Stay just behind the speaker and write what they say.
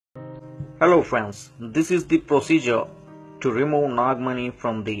Hello friends, this is the procedure to remove nagmani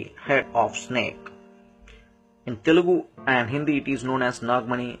from the head of snake. In Telugu and Hindi it is known as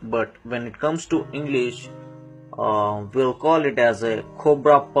nagmani, but when it comes to English we'll call it as a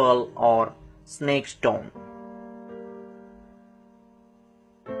cobra pearl or snake stone.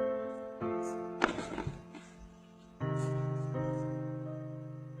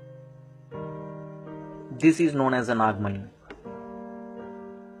 This is known as a nagmani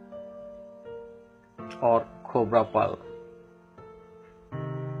or cobra pearl.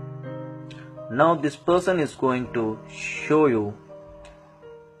 Now this person is going to show you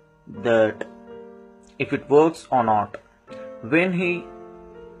that if it works or not. When he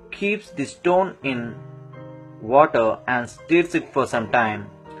keeps the stone in water and stirs it for some time,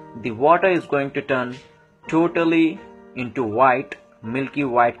 the water is going to turn totally into white, milky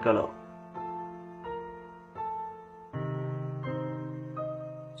white color.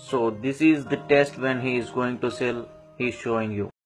 So this is the test when he is going to sell, he is showing you.